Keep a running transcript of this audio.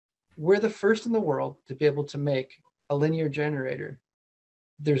We're the first in the world to be able to make a linear generator.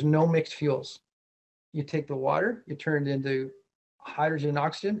 There's no mixed fuels. You take the water, you turn it into hydrogen and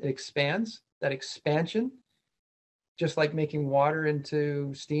oxygen, it expands. That expansion, just like making water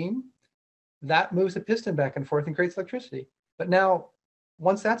into steam, that moves the piston back and forth and creates electricity. But now,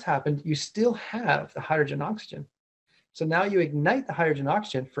 once that's happened, you still have the hydrogen oxygen. So now you ignite the hydrogen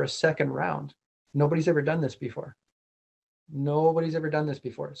oxygen for a second round. Nobody's ever done this before. Nobody's ever done this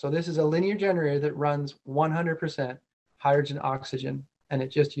before. So this is a linear generator that runs 100% hydrogen oxygen, and it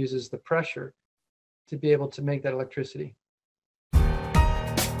just uses the pressure to be able to make that electricity.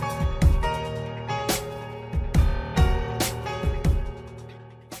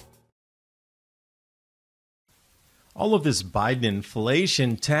 All of this Biden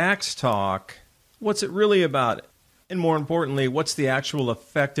inflation tax talk, what's it really about? And more importantly, what's the actual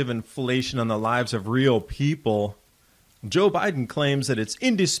effect of inflation on the lives of real people? Joe Biden claims that it's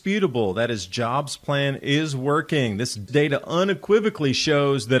indisputable that his jobs plan is working. This data unequivocally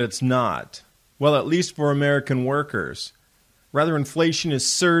shows that it's not. Well, at least for American workers. Rather, inflation is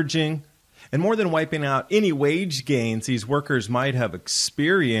surging, and more than wiping out any wage gains these workers might have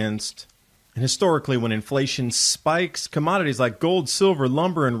experienced. And historically, when inflation spikes, commodities like gold, silver,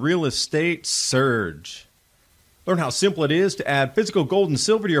 lumber, and real estate surge. Learn how simple it is to add physical gold and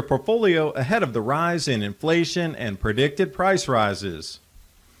silver to your portfolio ahead of the rise in inflation and predicted price rises.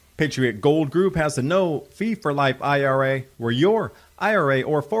 Patriot Gold Group has the no-fee-for-life IRA, where your IRA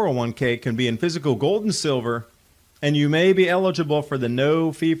or 401k can be in physical gold and silver, and you may be eligible for the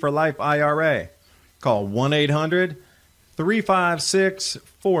no-fee-for-life IRA. Call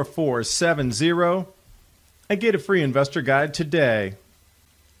 1-800-356-4470 and get a free investor guide today.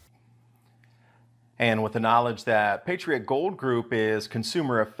 And with the knowledge that Patriot Gold Group is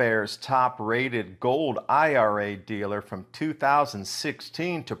Consumer Affairs' top-rated gold IRA dealer from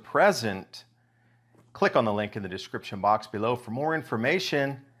 2016 to present, click on the link in the description box below for more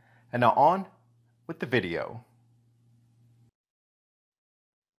information. And now on with the video.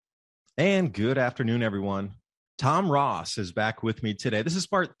 And good afternoon, everyone. Tom Ross is back with me today. This is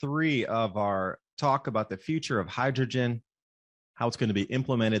part 3 of our talk about the future of hydrogen, how it's going to be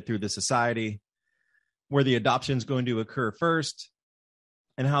implemented through the society, where the adoption is going to occur first,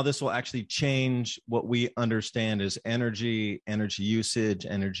 and how this will actually change what we understand as energy usage,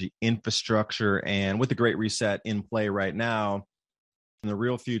 energy infrastructure, and with the Great Reset in play right now, in the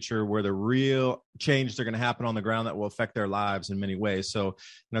real future, where the real changes are going to happen on the ground that will affect their lives in many ways. So,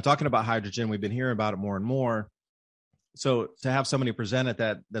 talking about hydrogen, we've been hearing about it more and more. So to have somebody present it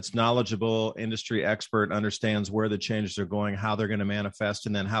that's knowledgeable, industry expert, understands where the changes are going, how they're going to manifest,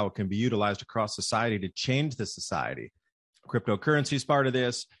 and then how it can be utilized across society to change the society. Cryptocurrency is part of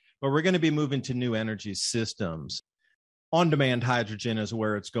this, but we're going to be moving to new energy systems. On-demand hydrogen is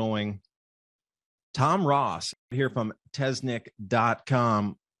where it's going. Tom Ross here from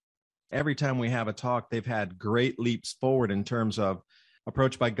Tesnic.com. Every time we have a talk, they've had great leaps forward in terms of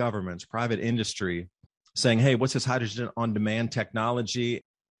approach by governments, private industry, saying, hey, what's this hydrogen on-demand technology?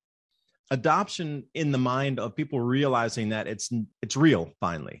 Adoption in the mind of people realizing that it's real,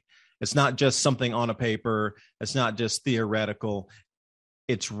 finally. It's not just something on a paper. It's not just theoretical.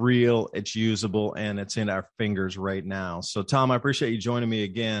 It's real, it's usable, and it's in our fingers right now. So, Tom, I appreciate you joining me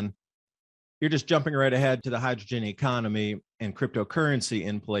again. You're just jumping right ahead to the hydrogen economy and cryptocurrency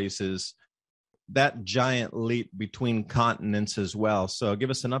in places, that giant leap between continents as well. So give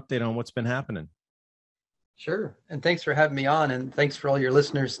us an update on what's been happening. Sure. And thanks for having me on. And thanks for all your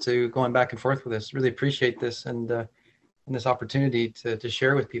listeners to going back and forth with us. Really appreciate this and this opportunity to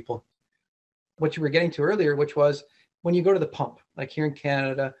share with people. What you were getting to earlier, which was when you go to the pump, like here in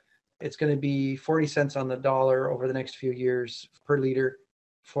Canada, it's going to be 40 cents on the dollar over the next few years per liter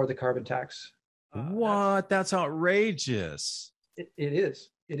for the carbon tax. What? That's outrageous. It is.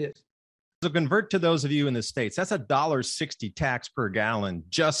 It is. So convert to those of you in the States, that's $1.60 tax per gallon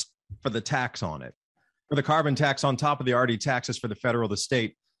just for the tax on it. For the carbon tax on top of the already taxes for the federal, the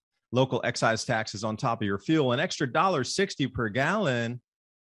state, local excise taxes on top of your fuel, an extra $1.60 per gallon.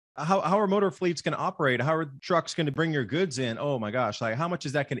 How are motor fleets going to operate? How are trucks going to bring your goods in? Oh my gosh, like how much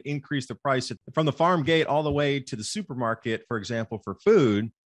is that going to increase the price from the farm gate all the way to the supermarket, for example, for food?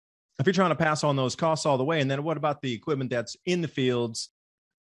 If you're trying to pass on those costs all the way, and then what about the equipment that's in the fields,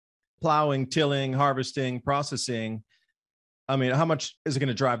 plowing, tilling, harvesting, processing? I mean, how much is it going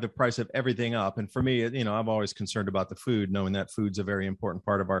to drive the price of everything up? And for me, I'm always concerned about the food, knowing that food's a very important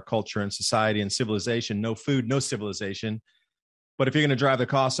part of our culture and society and civilization. No food, no civilization. But if you're going to drive the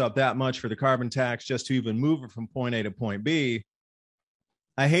costs up that much for the carbon tax just to even move it from point A to point B,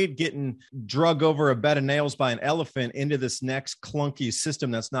 I hate getting drug over a bed of nails by an elephant into this next clunky system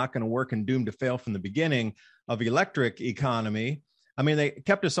that's not going to work and doomed to fail from the beginning of electric economy. I mean, they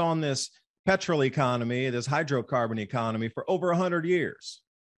kept us on this petrol economy, this hydrocarbon economy for over 100 years.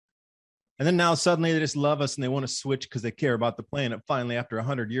 And then now suddenly they just love us and they want to switch because they care about the planet. Finally, after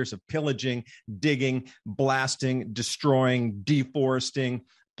 100 years of pillaging, digging, blasting, destroying, deforesting,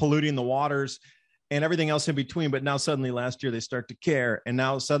 polluting the waters, and everything else in between. But now suddenly last year they start to care. And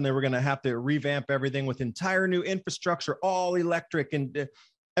now suddenly we're going to have to revamp everything with entire new infrastructure, all electric, and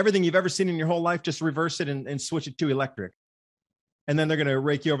everything you've ever seen in your whole life, just reverse it and switch it to electric. And then they're going to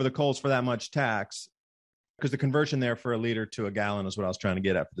rake you over the coals for that much tax, because the conversion there for a liter to a gallon is what I was trying to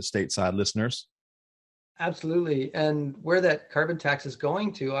get at for the stateside listeners. Absolutely. And where that carbon tax is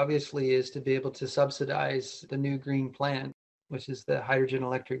going to, obviously, is to be able to subsidize the new green plan, which is the hydrogen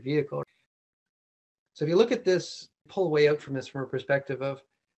electric vehicle. So if you look at this, pull way out from this from a perspective of,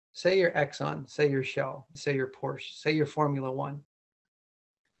 say you're Exxon, say you're Shell, say you're Porsche, say you're Formula One.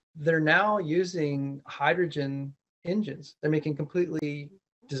 They're now using hydrogen engines. They're making completely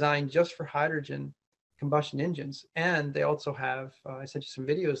designed just for hydrogen combustion engines. And they also have, I sent you some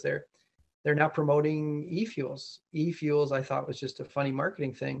videos there, they're now promoting e-fuels. E-fuels, I thought, was just a funny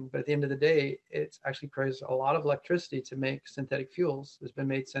marketing thing. But at the end of the day, it's actually produced a lot of electricity to make synthetic fuels. It's been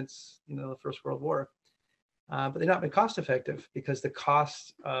made since the First World War. But they've not been cost effective because the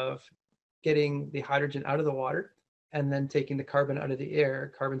cost of getting the hydrogen out of the water and then taking the carbon out of the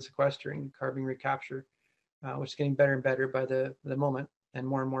air, carbon sequestering, carbon recapture, which is getting better and better by the moment, and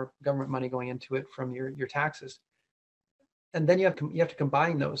more government money going into it from your taxes. And then you have to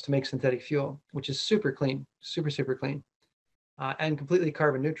combine those to make synthetic fuel, which is super clean, super clean, and completely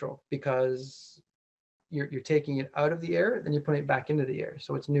carbon neutral, because you're taking it out of the air, then you're putting it back into the air,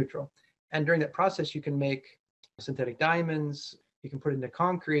 so it's neutral. And during that process, you can make synthetic diamonds, you can put it into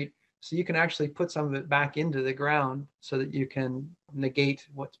concrete, so you can actually put some of it back into the ground so that you can negate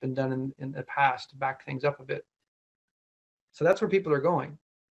what's been done in the past to back things up a bit. So that's where people are going.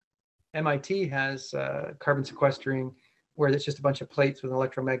 MIT has carbon sequestering, where it's just a bunch of plates with an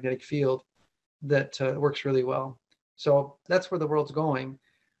electromagnetic field that works really well. So that's where the world's going.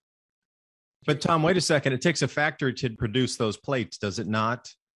 But Tom, wait a second. It takes a factory to produce those plates, does it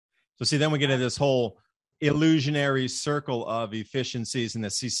not? So see, then we get into this whole illusionary circle of efficiencies in the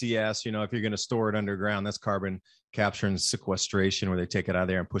CCS. If you're going to store it underground, that's carbon capture and sequestration, where they take it out of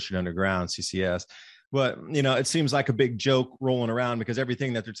there and push it underground, CCS. But, it seems like a big joke rolling around, because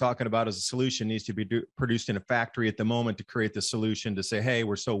everything that they're talking about as a solution needs to be produced in a factory at the moment to create the solution, to say, hey,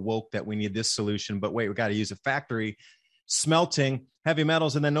 we're so woke that we need this solution. But wait, we got to use a factory smelting heavy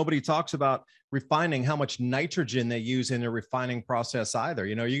metals. And then nobody talks about refining, how much nitrogen they use in the refining process either.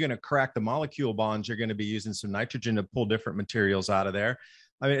 You're going to crack the molecule bonds, you're going to be using some nitrogen to pull different materials out of there.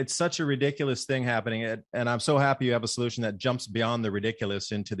 I mean, it's such a ridiculous thing happening. And I'm so happy you have a solution that jumps beyond the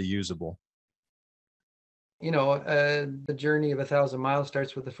ridiculous into the usable. The journey of 1,000 miles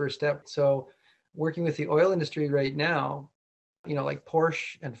starts with the first step. So working with the oil industry right now, like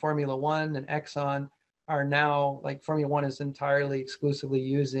Porsche and Formula One and Exxon are now, like Formula One is entirely exclusively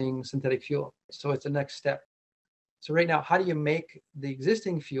using synthetic fuel. So it's the next step. So right now, how do you make the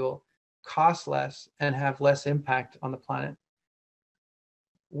existing fuel cost less and have less impact on the planet?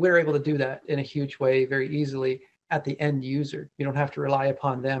 We're able to do that in a huge way very easily at the end user. You don't have to rely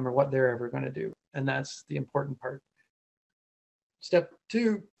upon them or what they're ever going to do. And that's the important part. Step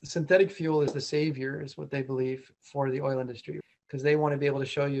 2, synthetic fuel is the savior, is what they believe, for the oil industry, because they want to be able to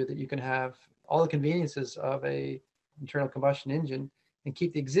show you that you can have all the conveniences of a internal combustion engine and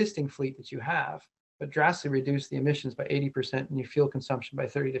keep the existing fleet that you have, but drastically reduce the emissions by 80% and your fuel consumption by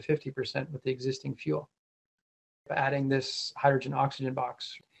 30 to 50% with the existing fuel. Adding this hydrogen oxygen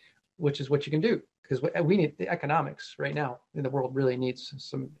box, which is what you can do, because we need the economics right now. The world really needs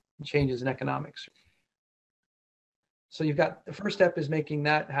some changes in economics. So you've got the first step is making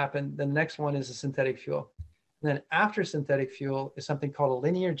that happen. The next one is a synthetic fuel. And then after synthetic fuel is something called a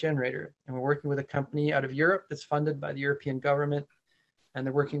linear generator. And we're working with a company out of Europe that's funded by the European government. And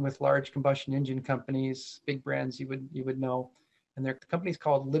they're working with large combustion engine companies, big brands you would know. And the company's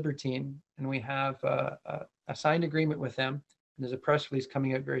called Libertine. And we have a signed agreement with them. And there's a press release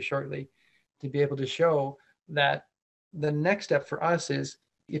coming out very shortly to be able to show that the next step for us is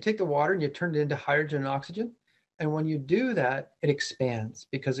you take the water and you turn it into hydrogen and oxygen. And when you do that, it expands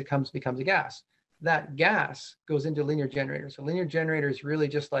because it becomes a gas. That gas goes into linear generators. So linear generator is really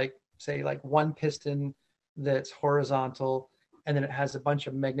just like one piston that's horizontal, and then it has a bunch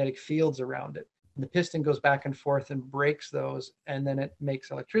of magnetic fields around it. And the piston goes back and forth and breaks those, and then it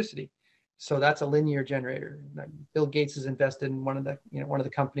makes electricity. So that's a linear generator. Bill Gates has invested in one of the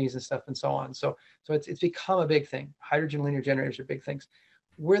companies and stuff and so on. So it's become a big thing. Hydrogen linear generators are big things.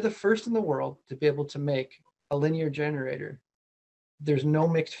 We're the first in the world to be able to make a linear generator. There's no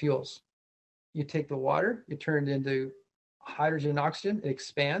mixed fuels. You take the water, you turn it into hydrogen and oxygen, it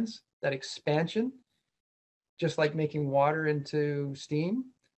expands. That expansion, just like making water into steam,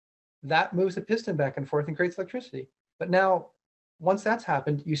 that moves the piston back and forth and creates electricity. But now, once that's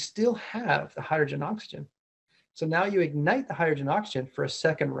happened, you still have the hydrogen oxygen. So now you ignite the hydrogen oxygen for a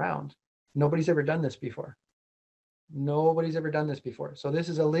second round. Nobody's ever done this before. So this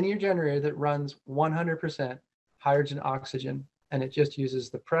is a linear generator that runs 100% hydrogen oxygen, and it just uses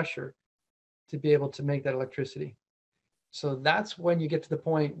the pressure to be able to make that electricity. So that's when you get to the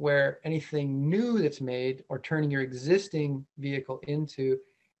point where anything new that's made, or turning your existing vehicle into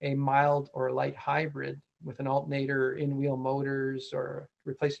a mild or light hybrid with an alternator, in-wheel motors, or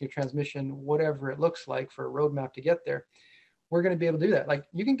replacing your transmission, whatever it looks like for a roadmap to get there, we're going to be able to do that. Like,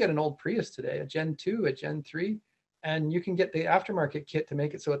 you can get an old Prius today, a Gen 2, a Gen 3, and you can get the aftermarket kit to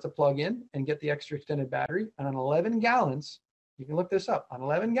make it so it's a plug-in and get the extra extended battery. And on 11 gallons, you can look this up, on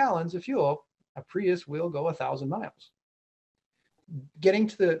 11 gallons of fuel, a Prius will go 1,000 miles. Getting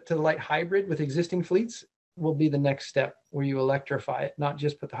to the light hybrid with existing fleets will be the next step, where you electrify it, not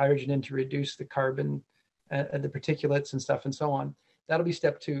just put the hydrogen in to reduce the carbon and the particulates and stuff and so on. That'll be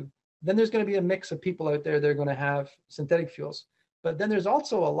step 2. Then there's going to be a mix of people out there that are going to have synthetic fuels. But then there's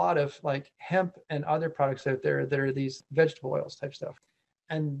also a lot of like hemp and other products out there that are these vegetable oils type stuff.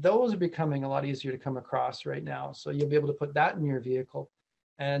 And those are becoming a lot easier to come across right now. So you'll be able to put that in your vehicle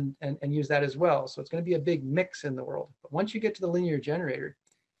and use that as well. So it's going to be a big mix in the world. But once you get to the linear generator,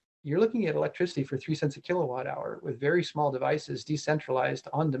 you're looking at electricity for 3 cents a kilowatt hour with very small devices, decentralized,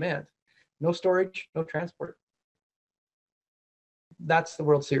 on demand. No storage, no transport. That's the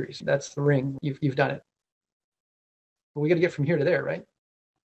World Series. That's the ring. You've done it. But we got to get from here to there, right?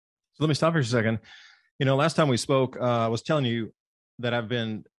 So let me stop here for a second. Last time we spoke, I was telling you that I've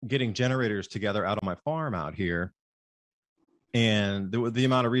been getting generators together out on my farm out here. And the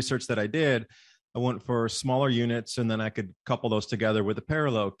amount of research that I did, I went for smaller units, and then I could couple those together with a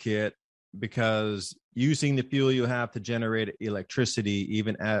parallel kit, because using the fuel you have to generate electricity,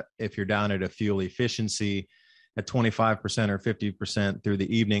 even if you're down at a fuel efficiency at 25% or 50% through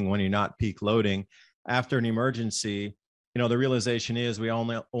the evening when you're not peak loading, after an emergency, the realization is we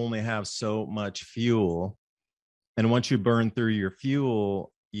only have so much fuel. And once you burn through your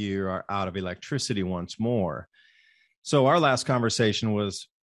fuel, you are out of electricity once more. So our last conversation was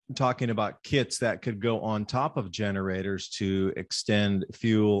talking about kits that could go on top of generators to extend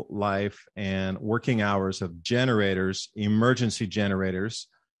fuel life and working hours of generators, emergency generators.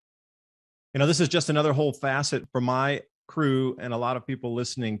 This is just another whole facet for my crew, and a lot of people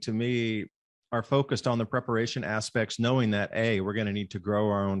listening to me are focused on the preparation aspects, knowing that, we're going to need to grow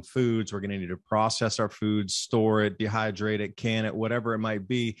our own foods. We're going to need to process our foods, store it, dehydrate it, can it, whatever it might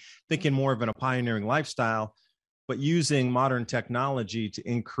be, thinking more of a pioneering lifestyle, but using modern technology to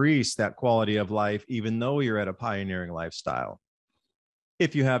increase that quality of life, even though you're at a pioneering lifestyle,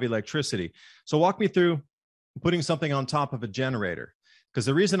 if you have electricity. So walk me through putting something on top of a generator, because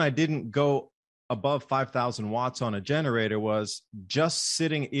the reason I didn't go above 5,000 watts on a generator was just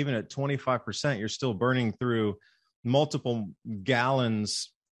sitting even at 25%, you're still burning through multiple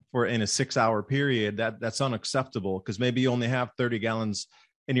gallons in a 6-hour period. That's unacceptable, because maybe you only have 30 gallons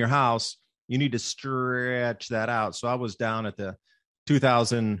in your house. You need to stretch that out. So I was down at the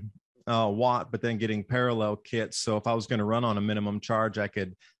 2,000 watt, but then getting parallel kits. So if I was going to run on a minimum charge, I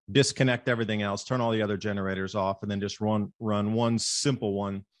could disconnect everything else, turn all the other generators off, and then just run one simple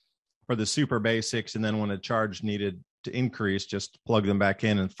one for the super basics. And then when a charge needed to increase, just plug them back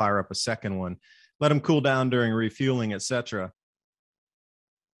in and fire up a second one, let them cool down during refueling, etc.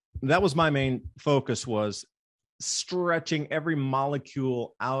 That was my main focus, was stretching every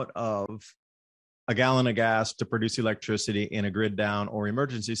molecule out of a gallon of gas to produce electricity in a grid down or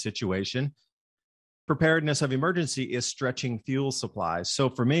emergency situation. Preparedness of emergency is stretching fuel supplies. So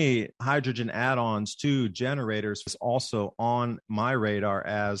for me, hydrogen add-ons to generators is also on my radar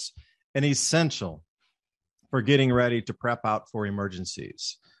as an essential for getting ready to prep out for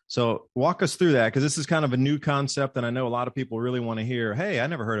emergencies. So walk us through that, because this is kind of a new concept, and I know a lot of people really want to hear, hey, I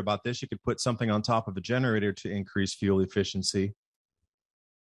never heard about this. You could put something on top of a generator to increase fuel efficiency.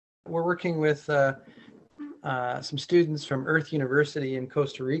 We're working with some students from Earth University in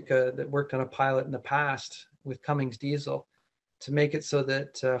Costa Rica that worked on a pilot in the past with Cummins diesel to make it so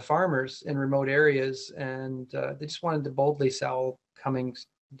that farmers in remote areas, and they just wanted to boldly sell Cummins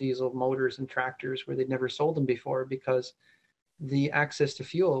diesel motors and tractors where they'd never sold them before, because the access to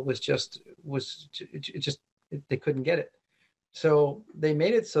fuel they couldn't get it. So they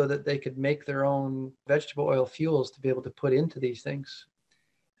made it so that they could make their own vegetable oil fuels to be able to put into these things.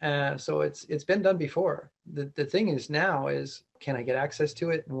 So it's been done before. The thing is now is, can I get access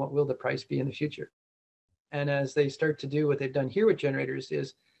to it, and what will the price be in the future? And as they start to do what they've done here with generators,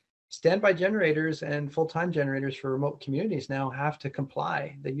 is standby generators and full-time generators for remote communities now have to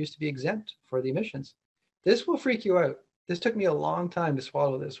comply. They used to be exempt for the emissions. This will freak you out. This took me a long time to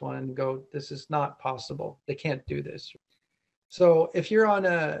swallow this one and go, this is not possible. They can't do this. So if you're on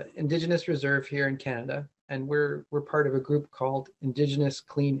a Indigenous reserve here in Canada, and we're part of a group called Indigenous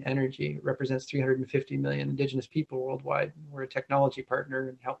Clean Energy, it represents 350 million Indigenous people worldwide. We're a technology partner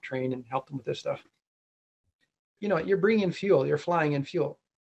and help train and help them with this stuff. You know, you're bringing in fuel, you're flying in fuel.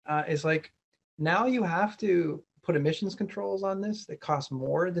 It's like, now you have to put emissions controls on this that cost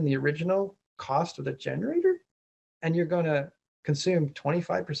more than the original cost of the generator, and you're going to consume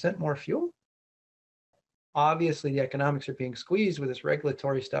 25% more fuel. Obviously, the economics are being squeezed with this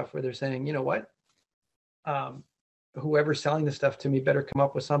regulatory stuff where they're saying, you know what, whoever's selling this stuff to me better come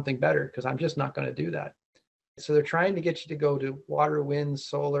up with something better, because I'm just not going to do that. So they're trying to get you to go to water, wind,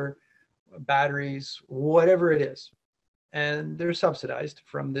 solar, batteries, whatever it is. And they're subsidized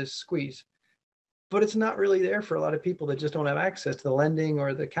from this squeeze. But it's not really there for a lot of people that just don't have access to the lending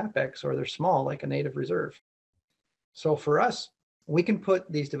or the CapEx, or they're small, like a native reserve. So for us, we can put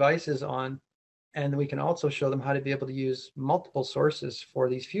these devices on, and we can also show them how to be able to use multiple sources for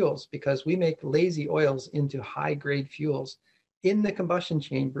these fuels, because we make lazy oils into high-grade fuels in the combustion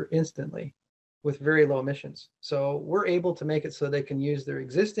chamber instantly with very low emissions. So we're able to make it so they can use their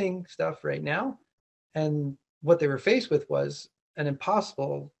existing stuff right now. And what they were faced with was an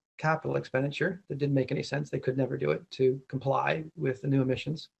impossible capital expenditure that didn't make any sense. They could never do it to comply with the new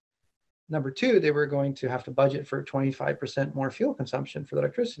emissions. Number two, they were going to have to budget for 25% more fuel consumption for the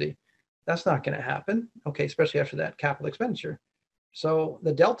electricity. That's not going to happen, okay, especially after that capital expenditure. So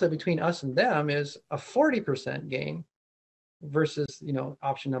the delta between us and them is a 40% gain versus, you know,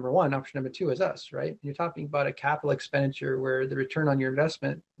 option number one. Option number two is us, right? You're talking about a capital expenditure where the return on your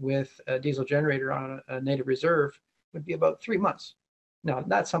investment with a diesel generator on a native reserve would be about 3 months. Now,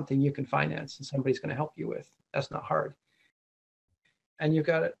 that's something you can finance and somebody's going to help you with. That's not hard. And you've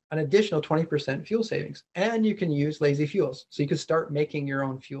got an additional 20% fuel savings, and you can use lazy fuels. So you can start making your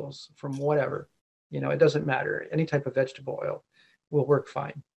own fuels from whatever, you know, it doesn't matter. Any type of vegetable oil will work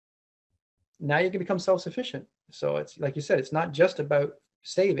fine. Now you can become self-sufficient. So it's like you said, it's not just about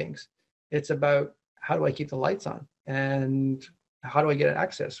savings. It's about, how do I keep the lights on? And how do I get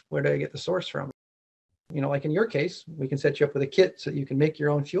access? Where do I get the source from? You know, like in your case, we can set you up with a kit so you can make your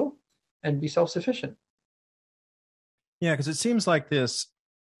own fuel and be self-sufficient. Yeah, because it seems like this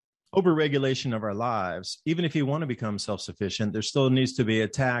overregulation of our lives, even if you want to become self-sufficient, there still needs to be a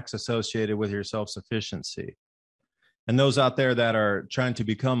tax associated with your self-sufficiency. And those out there that are trying to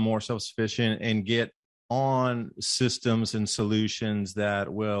become more self-sufficient and get on systems and solutions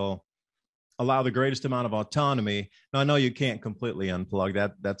that will allow the greatest amount of autonomy. Now, I know you can't completely unplug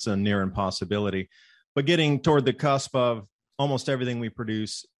that. That's a near impossibility. But getting toward the cusp of almost everything we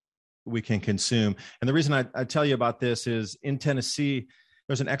produce, we can consume. And the reason I tell you about this is in Tennessee,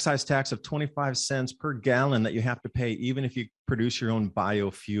 there's an excise tax of 25 cents per gallon that you have to pay, even if you produce your own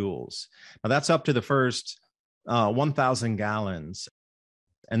biofuels. Now, that's up to the first 1,000 gallons.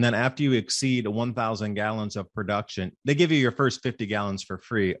 And then after you exceed 1,000 gallons of production, they give you your first 50 gallons for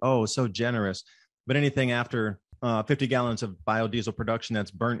free. Oh, so generous. But anything after 50 gallons of biodiesel production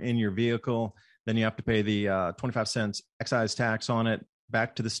that's burnt in your vehicle, then you have to pay the 25 cents excise tax on it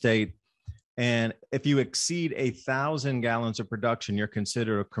back to the state. And if you exceed 1,000 gallons of production, you're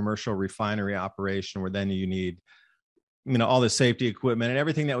considered a commercial refinery operation, where then you need, you know, all the safety equipment and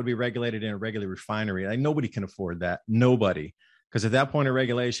everything that would be regulated in a regular refinery. Like, nobody can afford that. Nobody. Because at that point of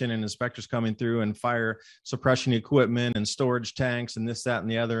regulation and inspectors coming through and fire suppression equipment and storage tanks and this, that, and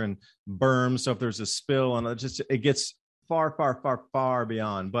the other, and berms. So if there's a spill, and it gets far, far, far, far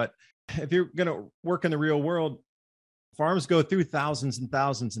beyond. But if you're going to work in the real world, farms go through thousands and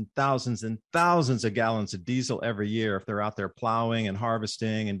thousands and thousands and thousands of gallons of diesel every year if they're out there plowing and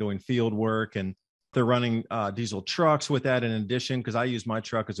harvesting and doing field work. And they're running diesel trucks with that in addition, because I use my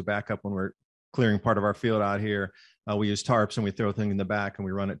truck as a backup when we're clearing part of our field out here. We use tarps and we throw things in the back and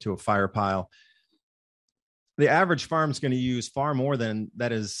we run it to a fire pile. The average farm is going to use far more than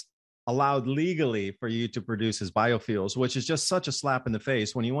that is allowed legally for you to produce as biofuels, which is just such a slap in the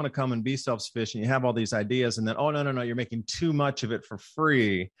face when you want to come and be self-sufficient. You have all these ideas, and then, oh, no, you're making too much of it for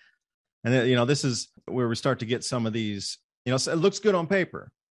free. And then, you know, this is where we start to get some of these, you know, it looks good on paper,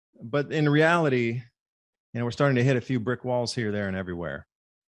 but in reality, we're starting to hit a few brick walls here, there, and everywhere.